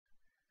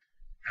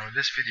Now in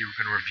this video we're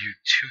going to review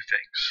two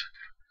things.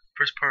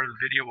 First part of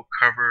the video will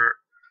cover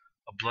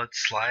a blood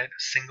slide,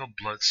 a single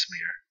blood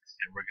smear,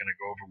 and we're going to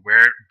go over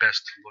where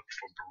best to look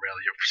for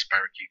Borrelia, for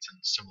spirochetes,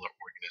 and similar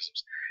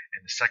organisms.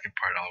 In the second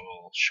part I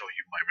will show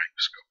you my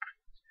microscope.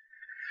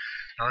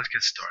 Now let's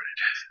get started.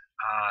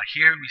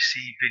 Here we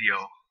see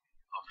video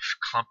of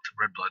clumped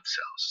red blood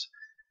cells.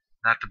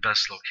 Not the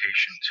best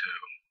location to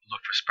look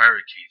for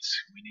spirochetes.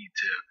 We need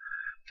to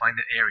find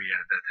an area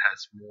that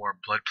has more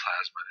blood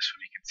plasma so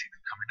we can see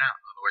them coming out.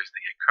 Otherwise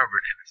they get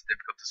covered and it's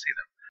difficult to see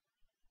them.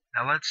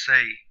 Now let's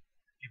say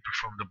you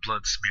perform the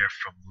blood smear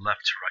from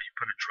left to right. You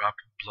put a drop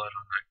of blood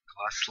on the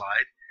glass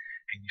slide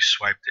and you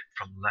swiped it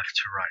from left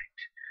to right.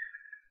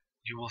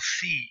 You will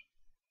see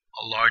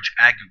a large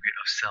aggregate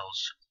of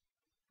cells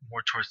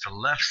more towards the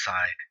left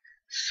side.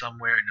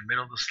 Somewhere in the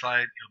middle of the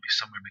slide it'll be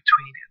somewhere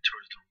between, and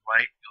towards the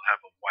right you'll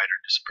have a wider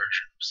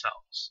dispersion of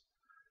cells.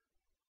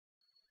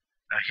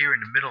 Now here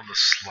in the middle of the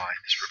slide,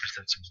 this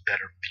represents a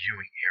better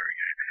viewing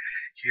area.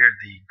 Here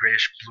the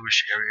grayish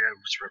bluish area,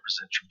 which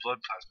represents your blood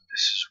plasma,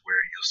 this is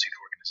where you'll see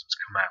the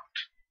organisms come out.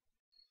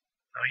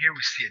 Now here we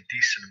see a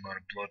decent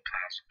amount of blood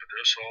plasma, but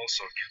there's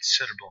also a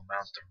considerable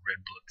amount of red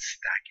blood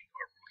stacking,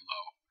 or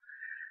rouleau.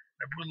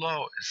 Now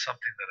rouleau is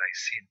something that I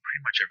see in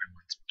pretty much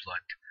everyone's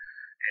blood,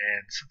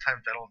 and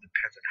sometimes that all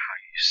depends on how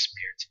you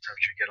smear it.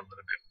 Sometimes you get a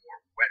little bit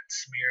more wet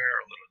smear,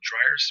 or a little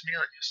drier smear,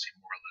 and you'll see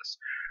more or less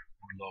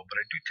rouleau, but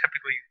I do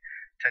typically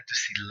tend to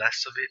see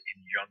less of it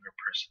in younger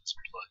persons'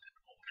 blood than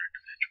older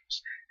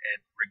individuals.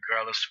 And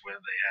regardless of whether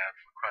they have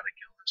a chronic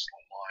illness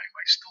or Lyme,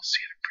 I still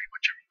see it in pretty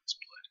much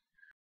everyone's blood.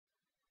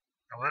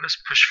 Now let us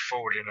push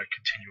forward in our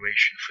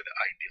continuation for the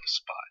ideal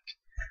spot.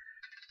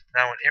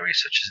 Now in areas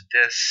such as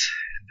this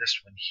and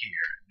this one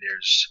here,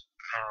 there's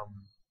a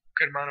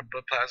good amount of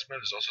blood plasma.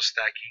 There's also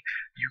stacking.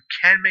 You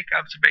can make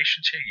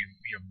observations here.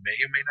 You may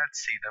or may not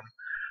see them.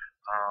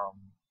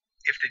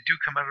 If they do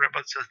come out of red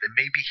blood cells, they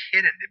may be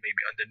hidden, they may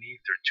be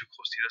underneath or too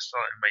close to the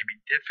cell, and it might be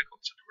difficult,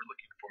 so we're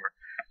looking for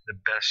the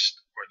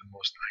best or the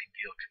most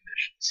ideal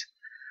conditions.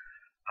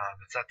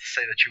 That's not to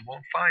say that you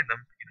won't find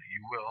them,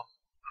 you will,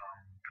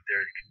 but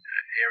there are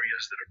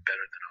areas that are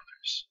better than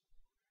others.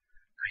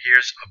 Now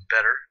here's a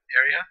better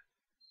area,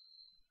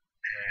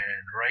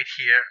 and right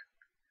here,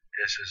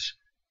 this is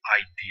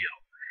ideal.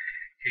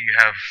 Here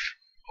you have,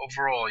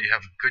 overall, you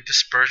have a good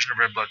dispersion of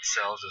red blood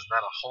cells. There's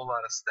not a whole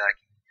lot of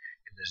stacking.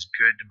 There's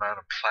a good amount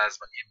of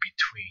plasma in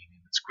between,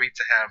 and it's great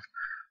to have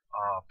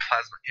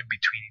plasma in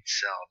between each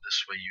cell.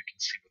 This way you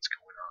can see what's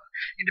going on.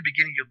 In the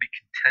beginning you'll be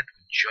content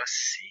with just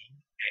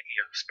seeing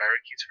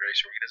spirochetes or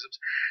various organisms,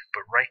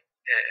 but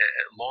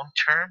long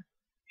term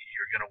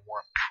you're going to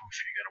want proof.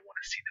 You're going to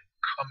want to see them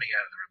coming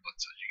out of the red blood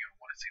cells. You're going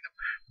to want to see them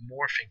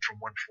morphing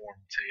from one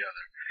form to the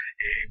other.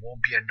 It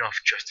won't be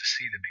enough just to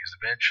see them, because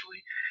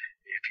eventually,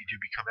 if you do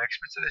become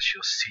experts at this,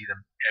 you'll see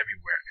them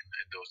everywhere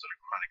in those that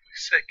are chronically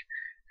sick,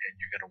 and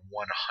you're going to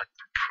want to hunt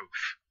for proof.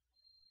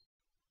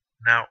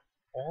 Now,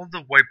 all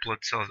the white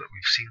blood cells that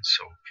we've seen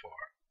so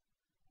far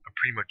are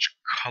pretty much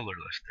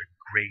colorless. They're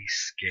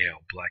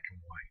grayscale, black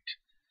and white.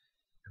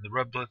 And the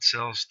red blood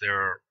cells,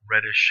 they're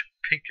reddish,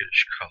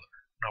 pinkish color.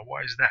 Now,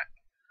 why is that?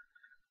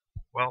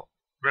 Well,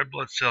 red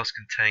blood cells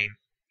contain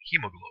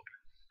hemoglobin.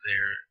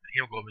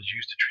 Hemoglobin is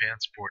used to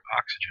transport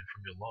oxygen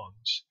from your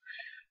lungs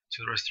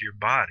to the rest of your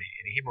body,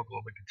 and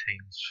hemoglobin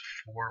contains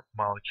 4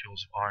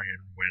 molecules of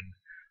iron. When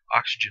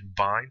oxygen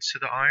binds to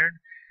the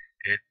iron,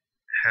 it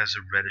has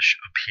a reddish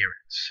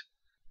appearance.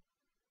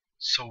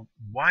 So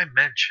why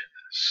mention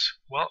this?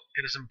 Well,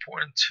 it is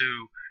important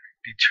to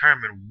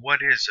determine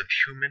what is of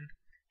human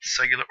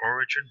cellular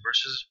origin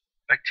versus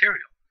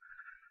bacterial.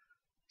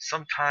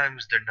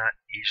 Sometimes they're not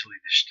easily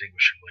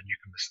distinguishable, and you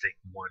can mistake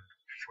one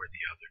for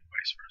the other and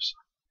vice versa.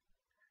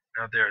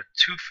 Now there are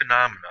two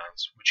phenomena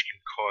which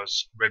can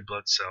cause red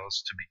blood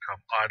cells to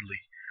become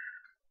oddly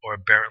or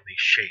aberrantly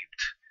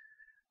shaped.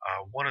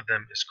 One of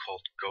them is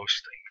called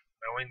ghosting.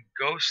 Now in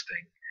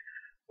ghosting,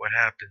 what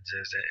happens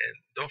is,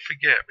 and don't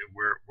forget,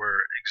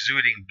 we're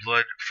exuding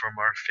blood from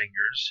our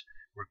fingers,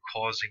 we're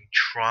causing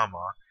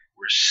trauma,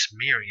 we're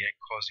smearing it,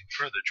 causing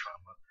further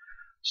trauma.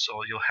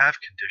 So you'll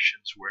have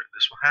conditions where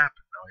this will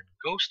happen. Now in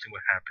ghosting,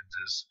 what happens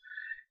is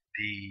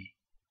the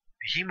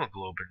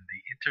hemoglobin,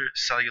 the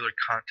intercellular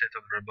content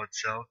of the red blood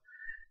cell,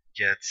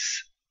 gets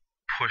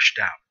pushed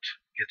out,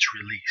 gets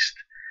released.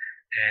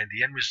 And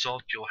the end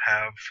result, you'll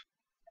have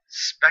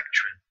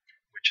spectrin,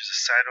 which is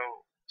a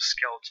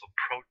cytoskeletal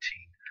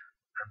protein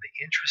on the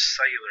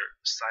intracellular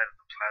side of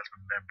the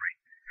plasma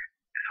membrane.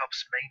 It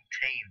helps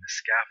maintain the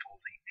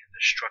scaffolding in the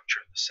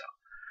structure of the cell.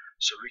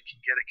 So we can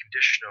get a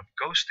condition of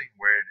ghosting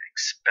where it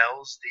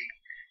expels the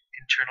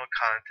internal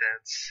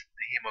contents,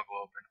 the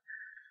hemoglobin,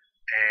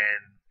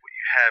 and what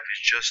you have is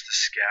just the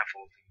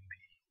scaffolding,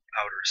 the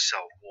outer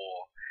cell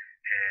wall.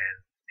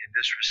 And in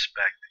this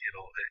respect,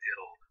 it'll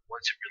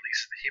once it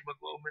releases the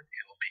hemoglobin,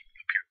 it'll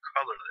appear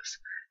colorless,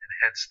 and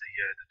hence the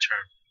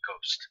term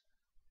ghost.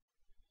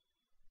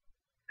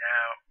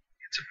 Now,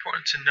 it's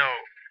important to know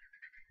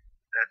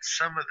that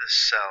some of the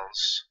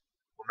cells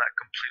will not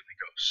completely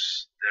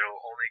ghost. They'll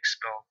only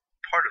expel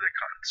part of their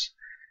contents.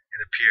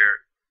 and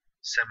appear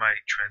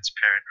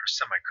semi-transparent or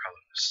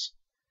semi-colorless.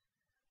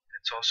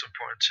 It's also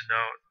important to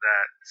note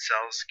that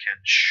cells can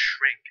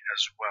shrink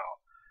as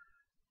well.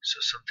 So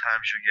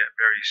sometimes you get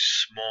very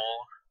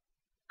small,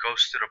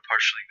 ghosted or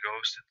partially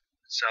ghosted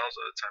cells,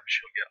 other times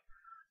you'll get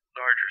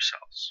larger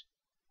cells.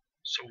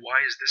 So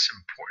why is this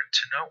important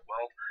to know?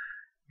 Well,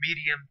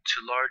 medium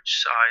to large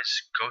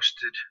size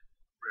ghosted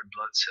red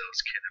blood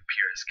cells can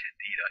appear as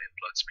candida in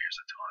blood smears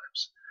at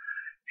times.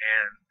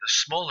 And the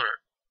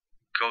smaller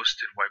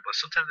ghosted white blood,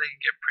 sometimes they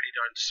can get pretty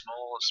darn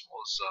small as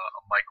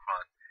a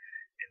micron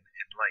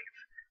in length.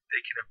 They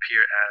can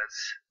appear as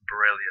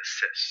Borrelia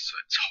cysts. So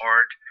it's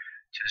hard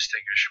to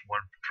distinguish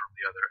one from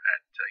the other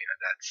at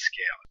that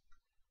scale.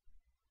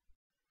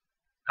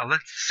 Now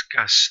let's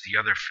discuss the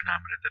other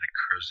phenomenon that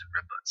occurs in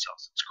red blood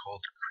cells. It's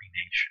called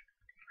crenation.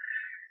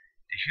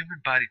 The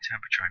human body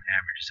temperature on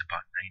average is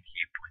about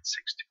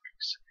 98.6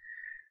 degrees.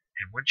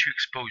 And once you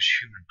expose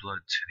human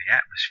blood to the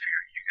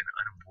atmosphere, you're going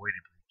to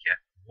unavoidably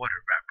get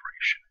water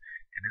evaporation.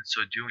 And in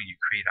so doing, you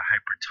create a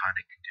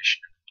hypertonic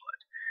condition in the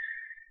blood.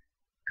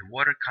 The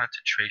water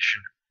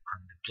concentration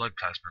on the blood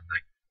plasma,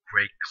 the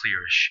gray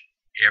clearish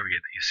area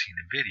that you see in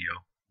the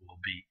video,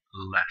 will be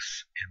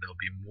less, and there'll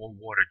be more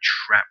water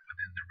trapped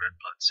within the red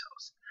blood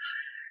cells.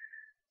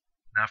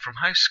 Now from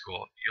high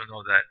school, you'll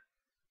know that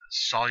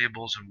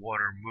solubles in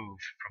water move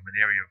from an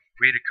area of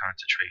greater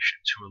concentration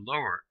to a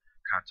lower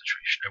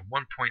concentration. At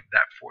one point,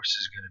 that force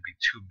is going to be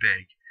too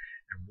big,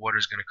 and water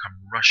is going to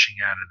come rushing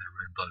out of the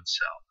red blood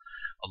cell,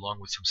 along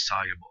with some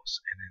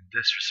solubles. And in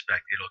this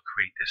respect, it'll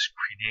create this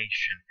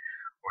crenation,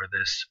 or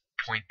this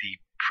pointy,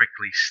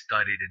 prickly,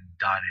 studded, and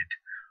dotted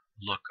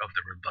look of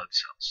the red blood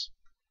cells.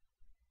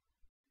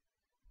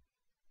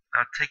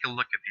 Now take a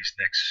look at these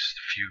next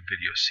few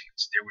video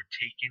scenes. They were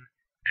taken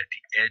at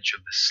the edge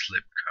of the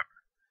slip cover.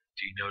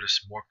 Do you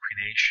notice more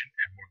crenation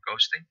and more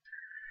ghosting?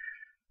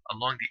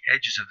 Along the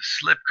edges of the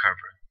slip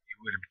cover, you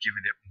would have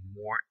given it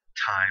more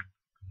time,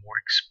 more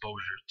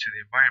exposure to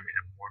the environment,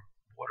 and more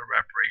water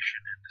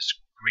evaporation and this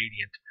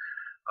gradient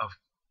of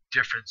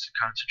difference in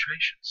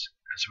concentrations.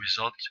 As a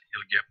result,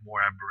 you'll get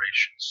more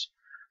aberrations,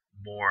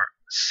 more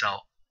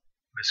cell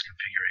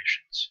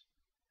misconfigurations.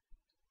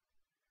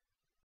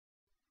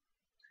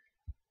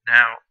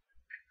 Now,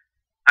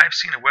 I've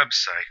seen a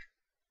website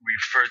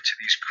refer to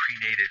these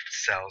crenated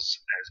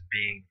cells as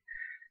being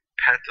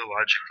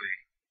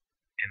pathologically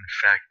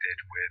infected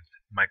with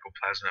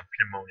Mycoplasma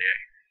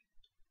pneumoniae.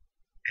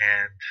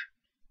 And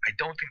I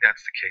don't think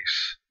that's the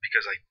case,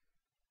 because I've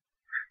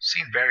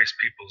seen various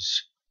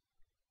people's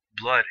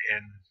blood,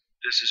 and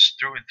this is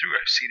through and through.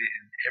 I've seen it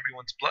in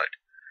everyone's blood,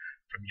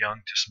 from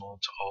young to small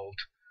to old,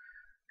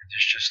 and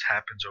this just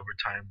happens over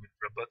time with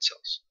red blood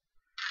cells.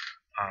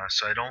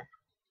 So I don't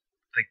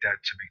think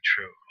that to be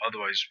true,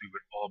 otherwise we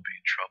would all be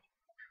in trouble.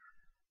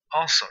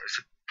 Also, is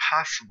it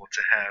possible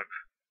to have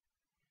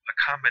a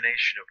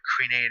combination of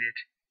crenated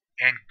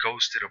and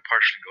ghosted or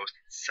partially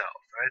ghosted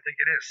cells? I think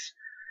it is,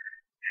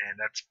 and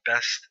that's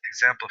best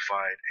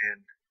exemplified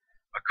in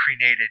a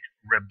crenated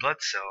red blood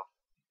cell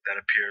that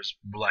appears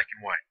black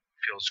and white,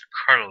 feels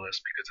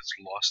colorless because it's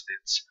lost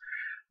its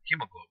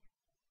hemoglobin.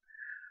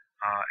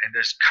 And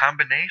there's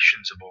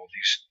combinations of all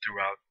these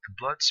throughout the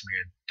blood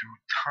smear through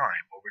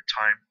time. Over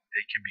time,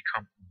 they can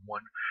become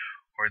one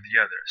or the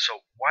other.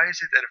 So why is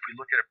it that if we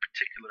look at a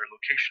particular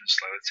location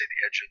slide, let's say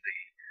the edge of the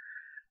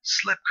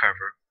slip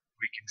cover,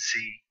 we can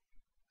see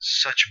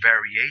such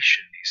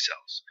variation in these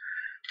cells?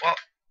 Well,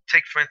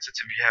 take for instance,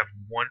 if you have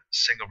one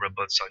single red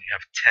blood cell and you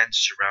have 10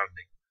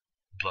 surrounding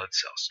blood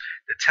cells.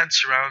 The 10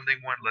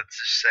 surrounding one, let's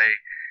just say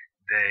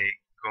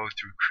they go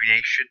through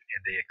crenation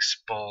and they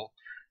expel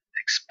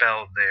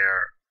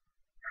their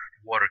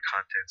water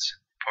contents,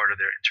 part of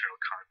their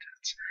internal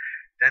contents.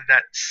 Then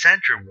that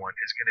center one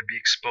is going to be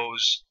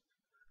exposed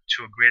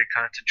to a greater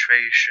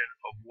concentration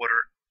of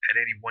water at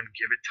any one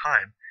given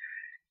time,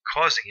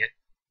 causing it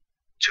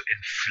to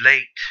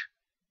inflate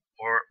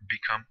or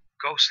become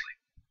ghostly.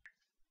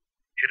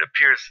 It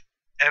appears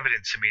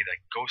evident to me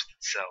that ghosted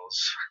cells,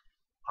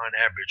 on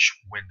average,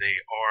 when they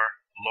are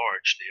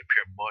large, they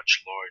appear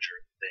much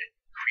larger than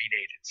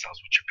crenated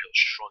cells, which appear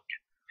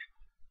shrunken.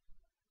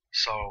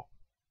 So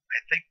I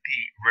think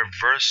the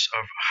reverse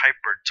of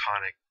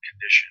hypertonic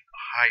condition,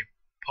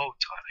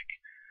 hypotonic,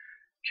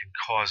 can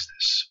cause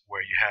this, where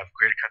you have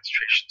greater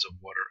concentrations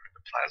of water in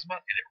the plasma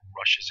and it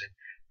rushes in,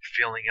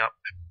 filling up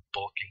and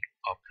bulking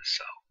up the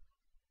cell.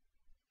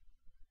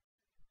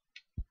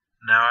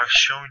 Now I've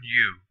shown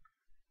you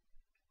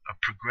a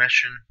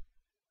progression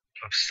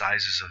of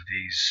sizes of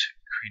these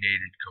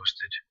crenated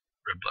ghosted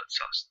red blood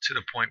cells to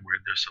the point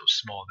where they're so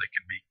small they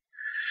can be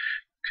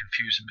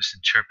confused and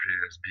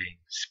misinterpreted as being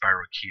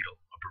spirochetal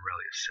or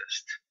Borrelia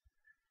cyst.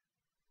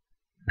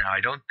 Now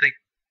I don't think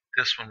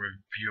this one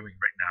we're viewing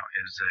right now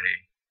is a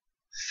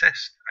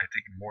cyst. I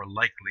think more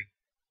likely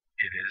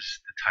it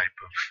is the type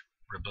of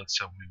red blood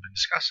cell we've been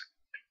discussing.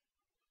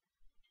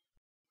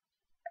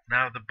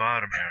 Now the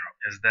bottom arrow,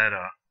 is that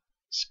a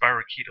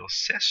spirochetal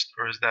cyst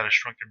or is that a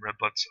shrunken red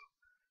blood cell?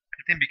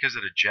 I think because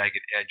of the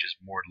jagged edge is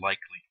more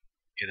likely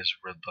it is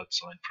a red blood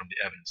cell from the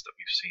evidence that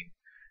we've seen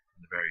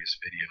in the various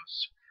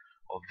videos.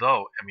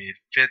 Although, I mean, it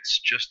fits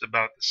just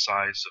about the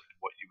size of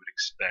what you would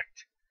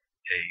expect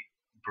a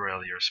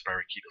Borrelia or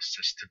spirochetal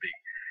cyst to be.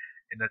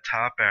 In the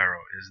top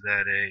arrow, is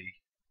that a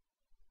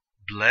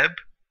bleb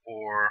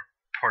or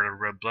part of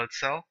a red blood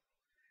cell?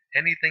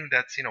 Anything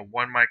that's 1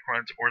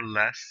 microns or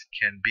less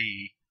can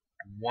be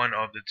one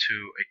of the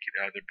two. It could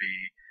either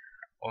be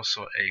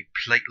also a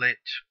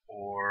platelet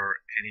or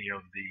any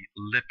of the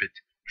lipid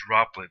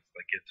droplets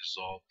that get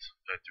dissolved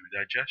through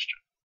digestion.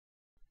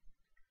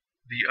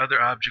 The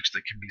other objects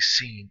that can be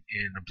seen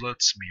in a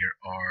blood smear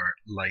are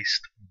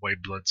lysed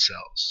white blood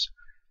cells,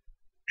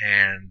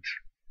 and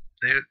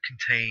they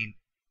contain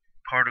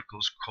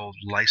particles called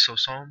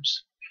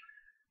lysosomes,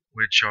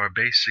 which are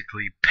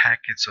basically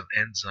packets of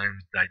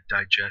enzymes that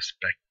digest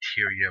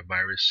bacteria,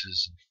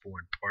 viruses, and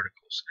foreign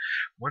particles.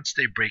 Once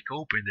they break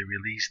open, they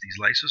release these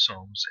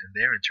lysosomes and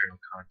their internal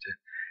content,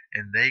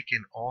 and they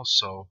can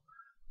also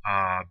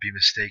be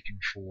mistaken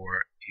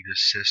for either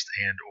cyst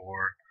and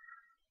or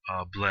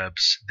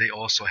blebs. They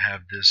also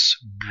have this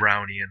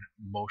Brownian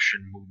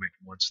motion movement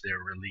once they're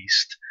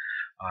released.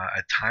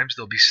 At times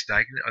they'll be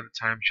stagnant, other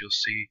times you'll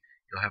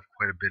have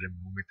quite a bit of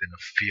movement in a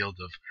field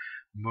of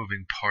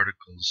moving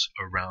particles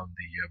around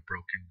the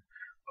broken,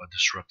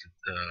 disrupted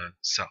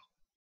cell.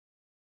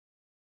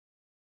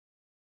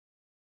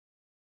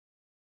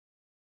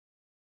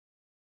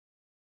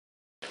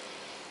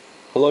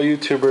 Hello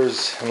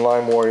YouTubers and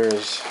Lyme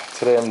warriors.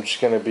 Today I'm just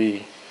going to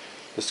be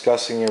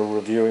discussing and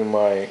reviewing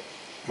my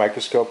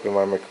microscope and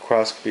my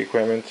microscopy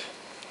equipment.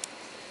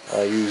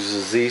 I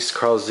use a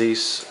Carl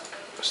Zeiss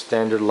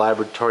standard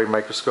laboratory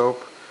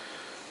microscope.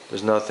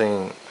 There's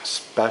nothing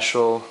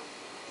special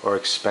or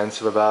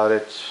expensive about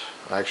it.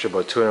 I actually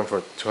bought two of them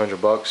for $200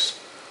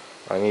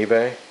 on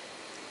eBay.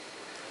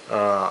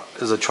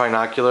 This is a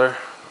trinocular.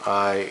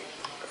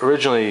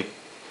 Originally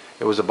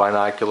it was a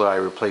binocular. I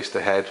replaced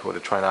the head with a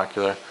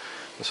trinocular.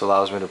 This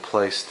allows me to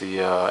place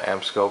the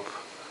amp scope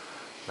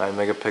 9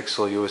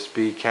 megapixel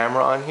USB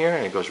camera on here,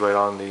 and it goes right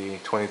on the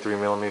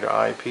 23mm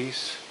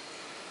eyepiece.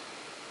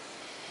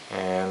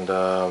 And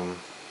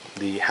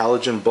the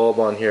halogen bulb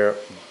on here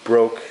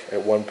broke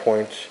at one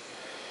point.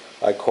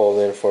 I called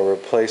in for a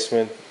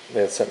replacement.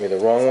 They had sent me the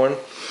wrong one,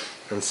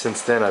 and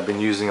since then I've been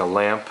using a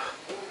lamp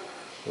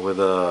with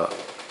an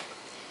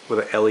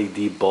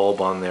LED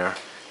bulb on there,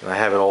 and I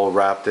have it all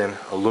wrapped in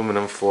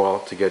aluminum foil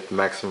to get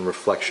maximum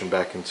reflection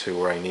back into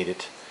where I need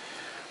it.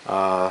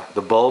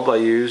 The bulb I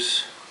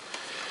use,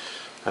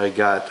 I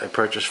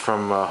purchased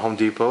from Home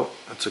Depot.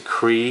 It's a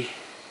Cree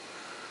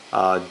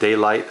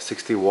Daylight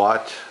 60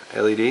 watt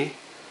LED.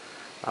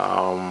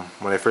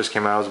 When it first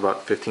came out, it was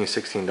about $15,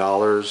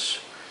 $16. A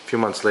few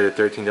months later,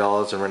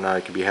 $13, and right now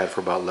it could be had for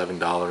about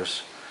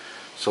 $11.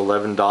 So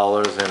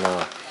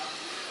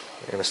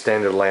 $11 in a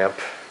standard lamp,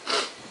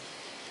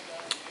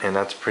 and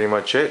that's pretty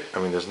much it. I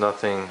mean, there's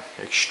nothing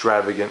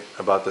extravagant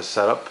about this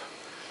setup,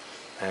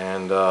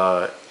 and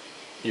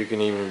you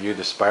can even view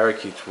the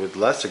spirochetes with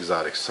less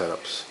exotic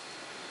setups.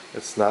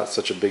 It's not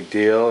such a big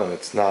deal, and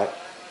it's not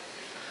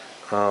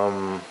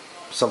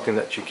something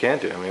that you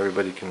can't do. I mean,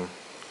 everybody can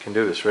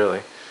do this,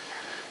 really.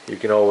 You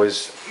can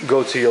always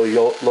go to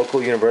your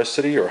local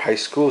university or high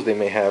schools. They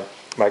may have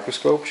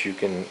microscopes. You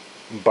can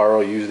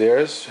use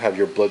theirs, have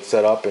your blood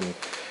set up, and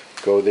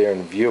go there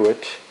and view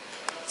it.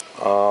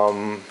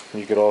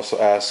 You could also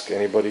ask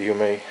anybody who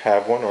may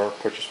have one or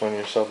purchase one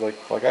yourself,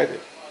 like I did.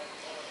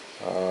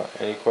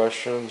 Any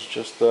questions,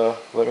 just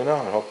let me know.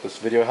 I hope this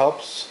video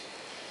helps.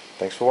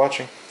 Thanks for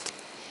watching.